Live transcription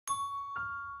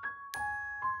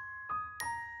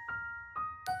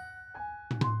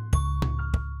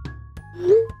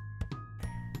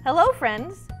Hello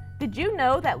friends! Did you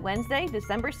know that Wednesday,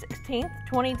 December 16th,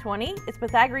 2020 is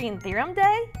Pythagorean Theorem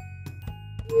Day?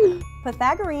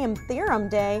 Pythagorean Theorem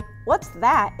Day? What's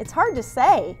that? It's hard to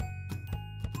say.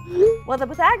 Well, the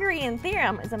Pythagorean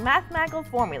Theorem is a mathematical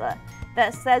formula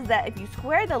that says that if you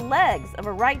square the legs of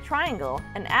a right triangle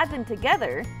and add them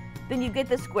together, then you get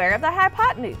the square of the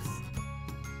hypotenuse.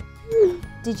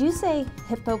 Did you say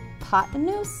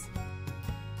hippopotamus?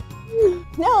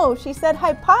 No, she said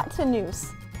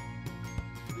hypotenuse.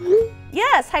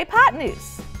 Yes,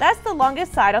 hypotenuse. That's the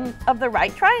longest side of the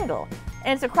right triangle,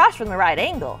 and it's across from the right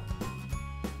angle.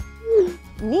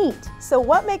 Neat. So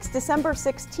what makes December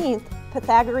 16th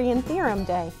Pythagorean Theorem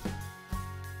Day?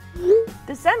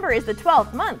 December is the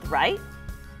 12th month, right?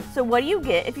 So what do you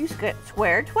get if you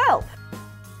square 12?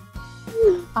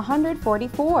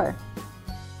 144.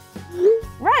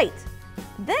 Right.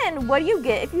 Then what do you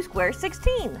get if you square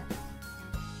 16?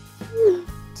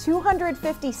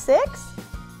 256?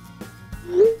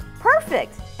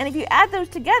 Perfect. And if you add those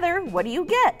together, what do you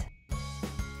get?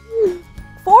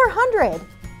 400.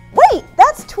 Wait,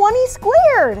 that's 20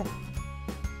 squared.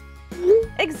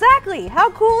 Exactly.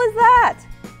 How cool is that?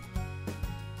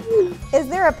 Is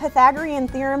there a Pythagorean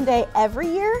Theorem Day every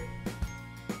year?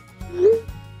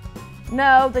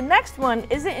 No, the next one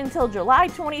isn't until July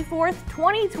 24th,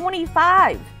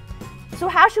 2025. So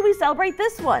how should we celebrate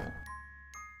this one?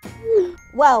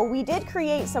 Well, we did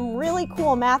create some really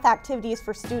cool math activities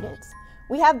for students.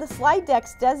 We have the slide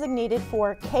decks designated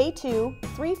for K2,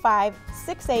 3-5,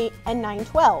 6-8, and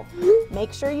 9-12.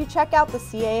 Make sure you check out the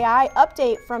CAI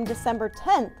update from December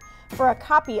 10th for a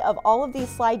copy of all of these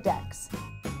slide decks.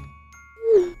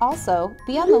 Also,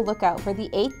 be on the lookout for the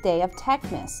 8th day of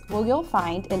Techmas, where you'll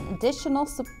find an additional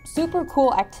super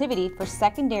cool activity for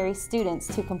secondary students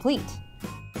to complete.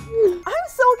 I'm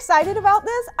so excited about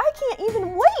this, I can't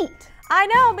even wait! I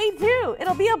know, me too.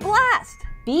 It'll be a blast.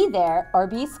 Be there or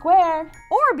be square.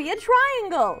 Or be a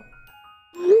triangle.